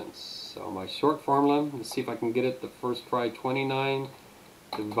 $29.25. So my short formula, let's see if I can get it the first try. 29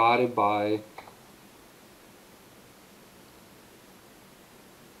 divided by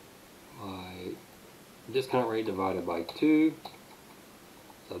my discount rate divided by 2.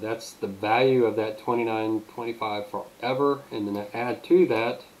 So that's the value of that $29.25 forever, and then I add to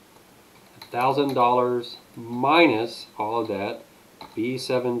that $1,000 minus all of that,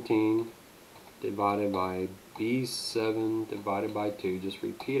 B17 divided by B7 divided by 2. Just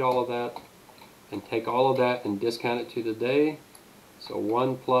repeat all of that and take all of that and discount it to the day. So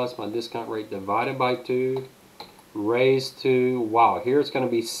 1 plus my discount rate divided by 2 raised to, wow, here it's going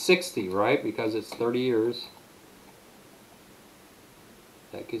to be 60, right? Because it's 30 years.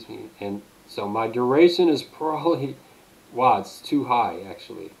 That gives me, and so my duration is probably, wow, it's too high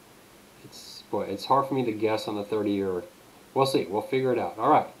actually. It's hard for me to guess on the 30-year. We'll see. We'll figure it out. All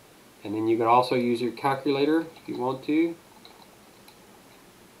right. And then you can also use your calculator if you want to,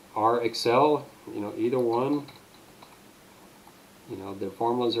 or Excel, either one. The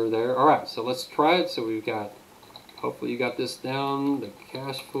formulas are there. All right, so let's try it. So we've got, hopefully you got this down, the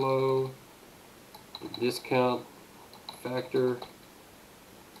cash flow, the discount factor,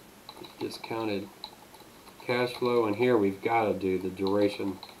 the discounted cash flow, and here we've got to do the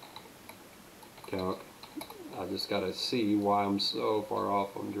duration calc. I just got to see why I'm so far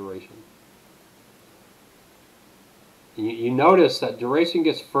off on duration. You notice that duration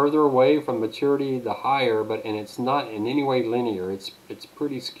gets further away from maturity the higher, and it's not in any way linear. It's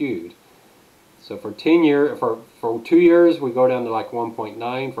pretty skewed. So for 10 years, for 2 years we go down to like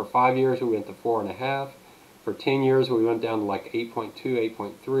 1.9. For 5 years we went to 4.5. For 10 years we went down to like 8.2,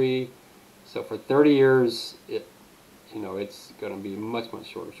 8.3. So for 30 years it's going to be much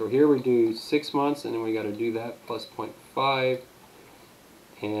shorter. So here we do 6 months, and then we got to do that plus 0.5,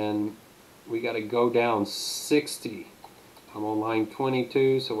 and we got to go down 60. I'm on line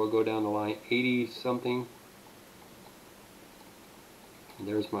 22, so we'll go down to line 80 something. And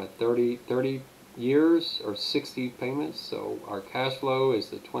there's my 30 years or 60 payments. So our cash flow is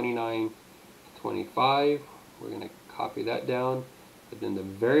the $29.25. We're going to copy that down. But then the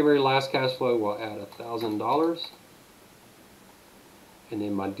very last cash flow, we'll add $1,000. And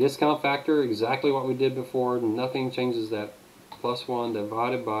then my discount factor, exactly what we did before. Nothing changes that. Plus 1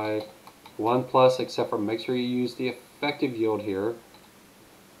 divided by 1 plus, except for make sure you use the effective yield here.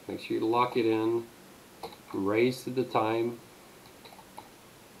 Make sure you lock it in. Raise to the time.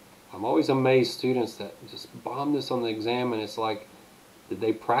 I'm always amazed students that just bomb this on the exam, and it's like, did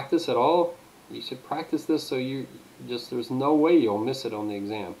they practice at all? You should practice this so there's no way you'll miss it on the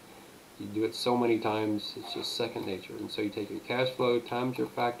exam. You do it so many times, it's just second nature. And so you take your cash flow times your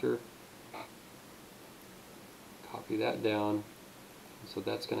factor, copy that down. So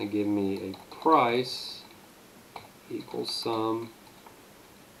that's going to give me a price equals sum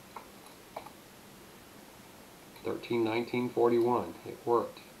 1319.41. It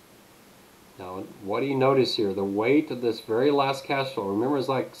worked. Now, what do you notice here? The weight of this very last cash flow. Remember, it's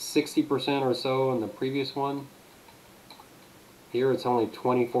like 60% or so in the previous one. Here it's only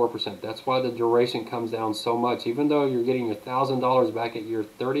 24%. That's why the duration comes down so much. Even though you're getting your $1,000 back at year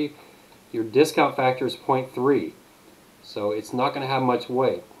 30, your discount factor is 0.3. So it's not going to have much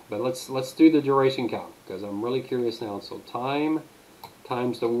weight. But let's do the duration count, because I'm really curious now. So time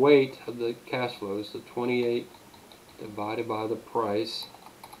times the weight of the cash flows, the 28 divided by the price.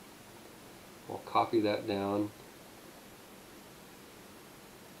 We'll copy that down.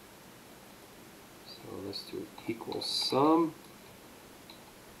 So let's do equals sum.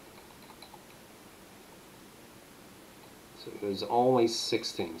 So it was only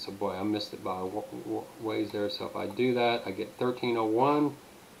 16. So boy, I missed it by ways there. So if I do that, I get 1301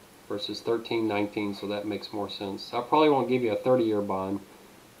 versus 1319. So that makes more sense. I probably won't give you a 30-year bond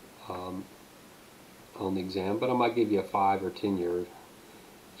on the exam, but I might give you a 5 or 10-year,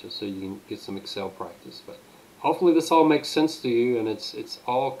 just so you can get some Excel practice. But hopefully this all makes sense to you, and it's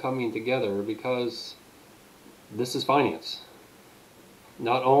all coming together, because this is finance.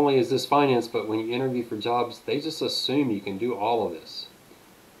 Not only is this finance, but when you interview for jobs, they just assume you can do all of this.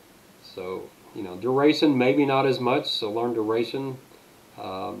 So, duration, maybe not as much, so learn duration,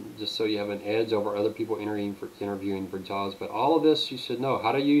 just so you have an edge over other people interviewing for jobs. But all of this you should know.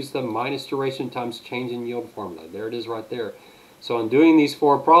 How to use the minus duration times change in yield formula. There it is right there. So in doing these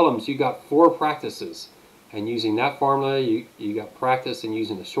 4 problems, you got 4 practices. And using that formula, you got practice in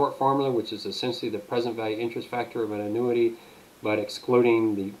using the short formula, which is essentially the present value interest factor of an annuity, but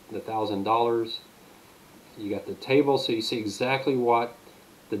excluding the $1,000. You got the table, so you see exactly what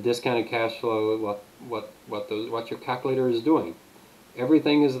the discounted cash flow, what your calculator is doing.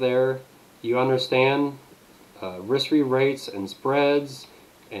 Everything is there. You understand risk-free rates and spreads,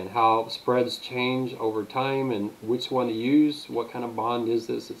 and how spreads change over time and which one to use, what kind of bond is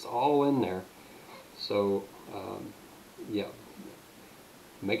this. It's all in there. So yeah,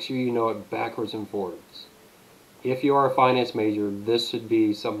 make sure you know it backwards and forwards. If you are a finance major, this should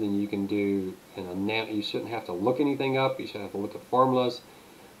be something you can do you shouldn't have to look anything up. You shouldn't have to look at formulas.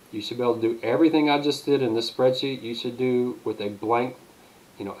 You should be able to do everything I just did in this spreadsheet. You should do with a blank,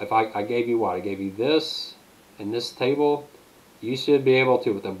 if I gave you what? I gave you this and this table. You should be able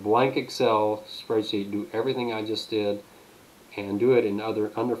to, with a blank Excel spreadsheet, do everything I just did and do it in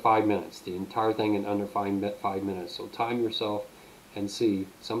under 5 minutes. The entire thing in under 5 minutes. So time yourself and see.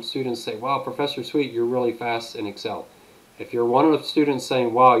 Some students say, wow, Professor Sweet, you're really fast in Excel. If you're one of the students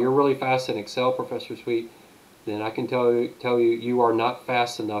saying, wow, you're really fast in Excel, Professor Sweet, then I can tell you you are not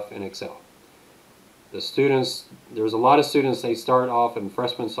fast enough in Excel. The students, there's a lot of students, they start off in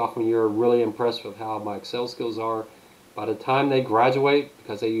freshman, sophomore year really impressed with how my Excel skills are. By the time they graduate,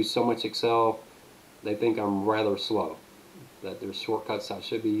 because they use so much Excel, they think I'm rather slow. That there's shortcuts I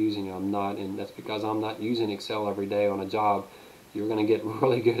should be using, I'm not, and that's because I'm not using Excel every day on a job. You're going to get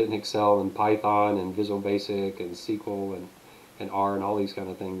really good in Excel and Python and Visual Basic and SQL and R and all these kind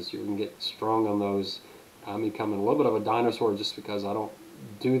of things. You're going to get strong on those. I'm becoming a little bit of a dinosaur just because I don't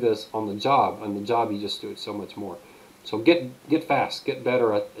do this on the job. On the job, you just do it so much more. So get fast, get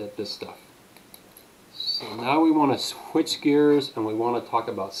better at this stuff. So now we want to switch gears and we want to talk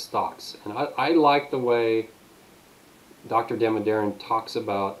about stocks. And I like the way Dr. Damodaran talks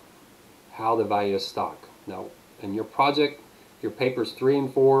about how to value a stock. Now, in your project, your papers 3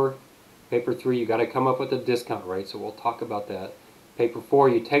 and 4, paper 3, you got to come up with a discount rate, so we'll talk about that. Paper 4,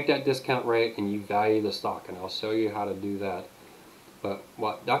 you take that discount rate and you value the stock, and I'll show you how to do that. But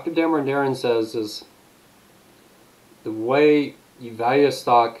what Dr. Damodaran says is the way you value a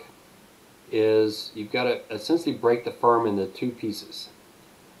stock is you've got to essentially break the firm into 2 pieces.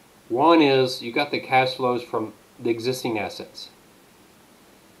 One is you got the cash flows from the existing assets.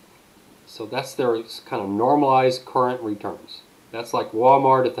 So that's their kind of normalized current returns. That's like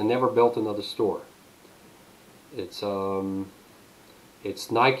Walmart if they never built another store. It's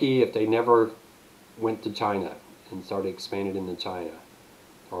Nike if they never went to China and started expanding into China.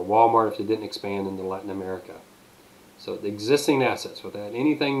 Or Walmart if they didn't expand into Latin America. So the existing assets without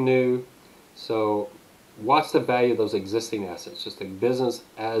anything new. So what's the value of those existing assets? Just the business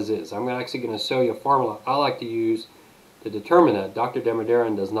as is. I'm actually going to show you a formula I like to use to determine that. Dr.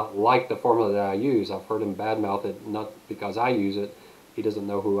 Damodaran does not like the formula that I use. I've heard him badmouth it, not because I use it. He doesn't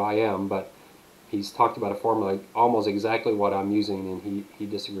know who I am, but he's talked about a formula almost exactly what I'm using, and he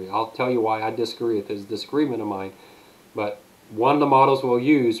disagrees. I'll tell you why I disagree with his disagreement of mine, but one of the models we'll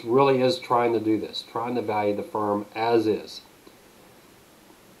use really is trying to do this, trying to value the firm as is.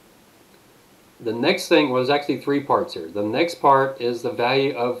 The next thing, well, there's actually 3 parts here. The next part is the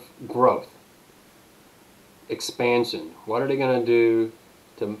value of growth. Expansion. What are they going to do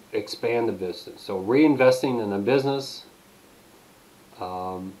to expand the business? So reinvesting in a business,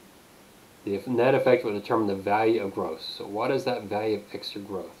 the net effect will determine the value of growth. So what is that value of extra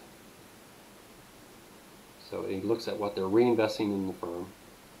growth? So he looks at what they're reinvesting in the firm.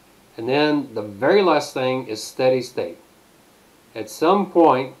 And then the very last thing is steady state. At some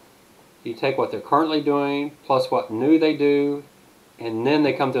point, you take what they're currently doing plus what new they do, and then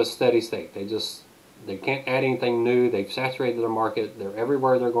they come to a steady state. They can't add anything new. They've saturated the market. They're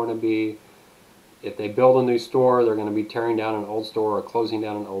everywhere they're going to be. If they build a new store, they're going to be tearing down an old store or closing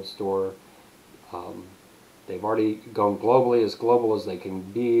down an old store. They've already gone globally, as global as they can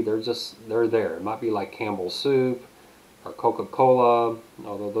be. They're there. It might be like Campbell's Soup or Coca-Cola,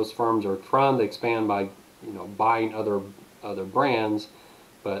 although those firms are trying to expand by buying other brands,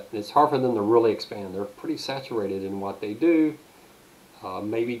 but it's hard for them to really expand. They're pretty saturated in what they do.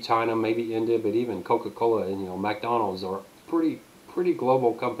 Maybe China, maybe India, but even Coca-Cola and McDonald's are pretty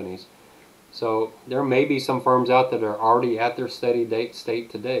global companies. So there may be some firms out that are already at their steady state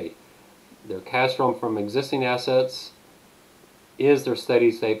today. Their cash flow from existing assets is their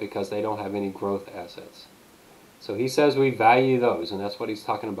steady state because they don't have any growth assets. So he says we value those, and that's what he's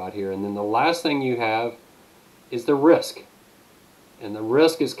talking about here. And then the last thing you have is the risk. And the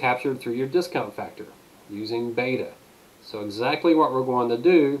risk is captured through your discount factor using beta. So exactly what we're going to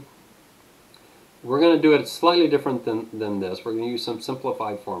do, we're going to do it slightly different than this. We're going to use some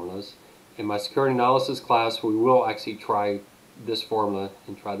simplified formulas. In my security analysis class, we will actually try this formula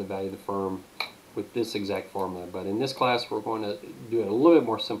and try to value the firm with this exact formula. But in this class, we're going to do it a little bit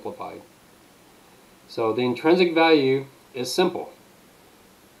more simplified. So the intrinsic value is simple.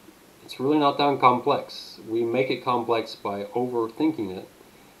 It's really not that complex. We make it complex by overthinking it.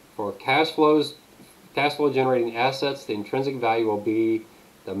 For cash flow generating assets, the intrinsic value will be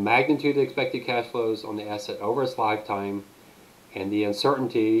the magnitude of expected cash flows on the asset over its lifetime, and the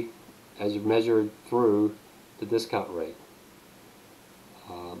uncertainty as measured through the discount rate.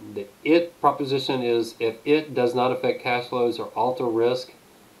 The IT proposition is if it does not affect cash flows or alter risk,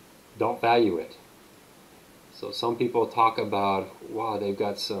 don't value it. So some people talk about, wow, they've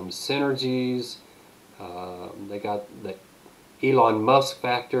got some synergies, they got the Elon Musk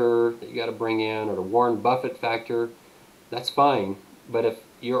factor that you got to bring in, or the Warren Buffett factor. That's fine, but if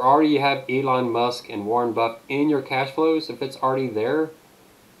you already have Elon Musk and Warren Buffett in your cash flows, if it's already there,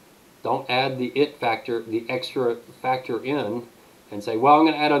 don't add the IT factor, the extra factor in, and say, well, I'm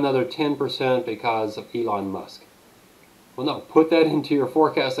going to add another 10% because of Elon Musk. Well, no, put that into your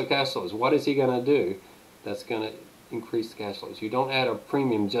forecast of cash flows. What is he going to do that's going to increase the cash flows? You don't add a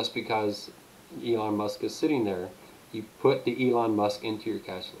premium just because Elon Musk is sitting there. You put the Elon Musk into your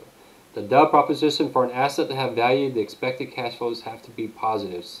cash flow. The DUB proposition: for an asset to have value, the expected cash flows have to be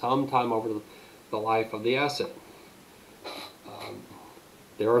positive sometime over the life of the asset.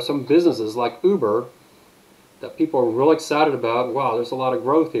 There are some businesses like Uber that people are real excited about. Wow, there's a lot of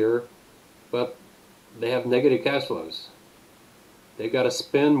growth here, but they have negative cash flows. They've got to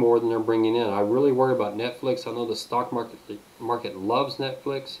spend more than they're bringing in. I really worry about Netflix. I know the stock market loves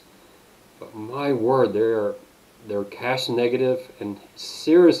Netflix, but my word, they're cash negative, and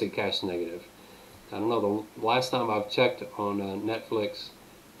seriously cash negative. I don't know, the last time I've checked on Netflix,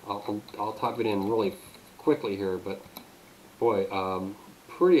 I'll type it in really quickly here, but boy,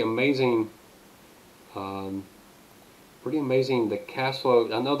 pretty amazing. Pretty amazing the cash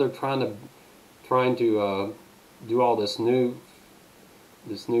flow. I know they're trying to do all this new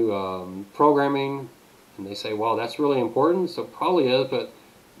programming, and they say, well, that's really important, so probably is, but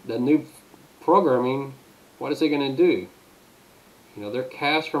the new programming, what is it going to do? You know, their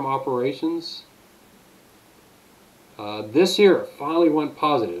cash from operations this year finally went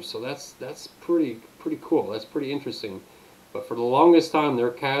positive, so that's pretty cool. That's pretty interesting. But for the longest time, their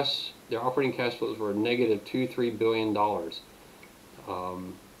operating cash flows were negative $2-3 billion.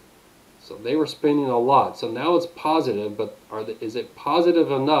 So they were spending a lot. So now it's positive, but is it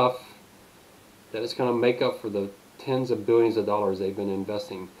positive enough that it's going to make up for the tens of billions of dollars they've been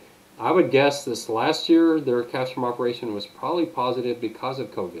investing? I would guess this last year their cash from operation was probably positive because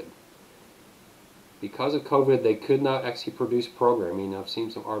of COVID. Because of COVID, they could not actually produce programming. I've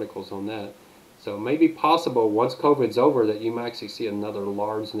seen some articles on that. So it may be possible once COVID's over that you might actually see another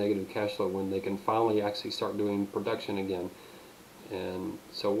large negative cash flow when they can finally actually start doing production again. And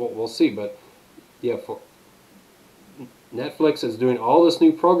so we'll see. But yeah, for Netflix is doing all this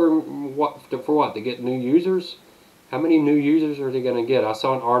new program for what? To get new users? How many new users are they going to get? I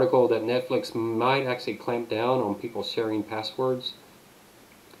saw an article that Netflix might actually clamp down on people sharing passwords.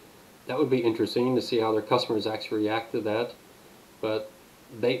 That would be interesting to see how their customers actually react to that. But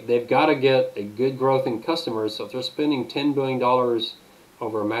they've got to get a good growth in customers. So if they're spending $10 billion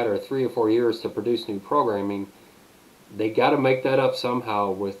over a matter of 3 or 4 years to produce new programming, they got to make that up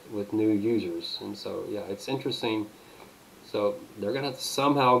somehow with new users. And so yeah, it's interesting. So they're going to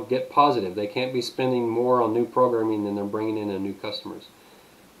somehow get positive. They can't be spending more on new programming than they're bringing in new customers.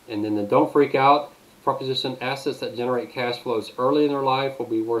 And then the don't freak out proposition: assets that generate cash flows early in their life will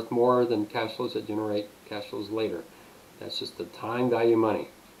be worth more than cash flows that generate cash flows later. That's just the time value money.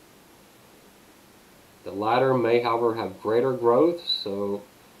 The latter may, however, have greater growth. So,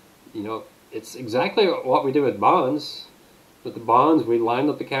 you know, it's exactly what we did with bonds. With the bonds, we lined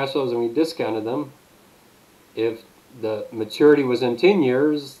up the cash flows and we discounted them. If the maturity was in 10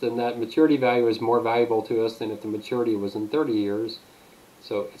 years, then that maturity value is more valuable to us than if the maturity was in 30 years.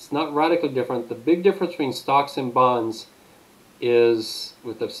 So it's not radically different. The big difference between stocks and bonds is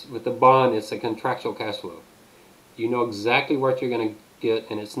with the bond, it's a contractual cash flow. You know exactly what you're going to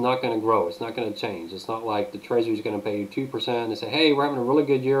get, and it's not going to grow. It's not going to change. It's not like the Treasury is going to pay you 2%. They say, hey, we're having a really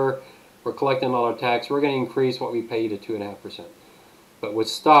good year. We're collecting all our tax. We're going to increase what we pay you to 2.5%. But with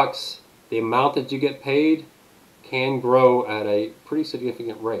stocks, the amount that you get paid can grow at a pretty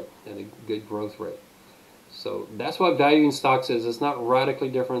significant rate, at a good growth rate. So that's what valuing stocks is. It's not radically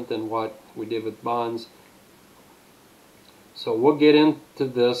different than what we did with bonds. So we'll get into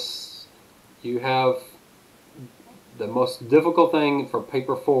this. You have the most difficult thing for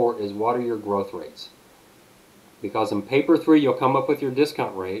paper 4 is what are your growth rates? Because in paper 3 you'll come up with your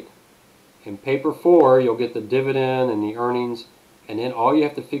discount rate. In paper 4 you'll get the dividend and the earnings, and then all you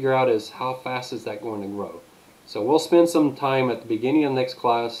have to figure out is how fast is that going to grow. So we'll spend some time at the beginning of the next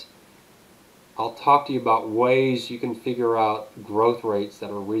class. I'll talk to you about ways you can figure out growth rates that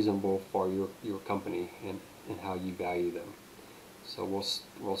are reasonable for your company and how you value them. So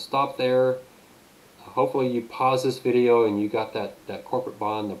we'll stop there. Hopefully you pause this video and you got that corporate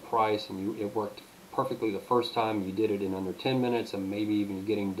bond, the price, and it worked perfectly the first time. You did it in under 10 minutes, and maybe even you're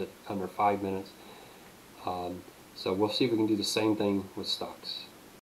getting to under 5 minutes. So we'll see if we can do the same thing with stocks.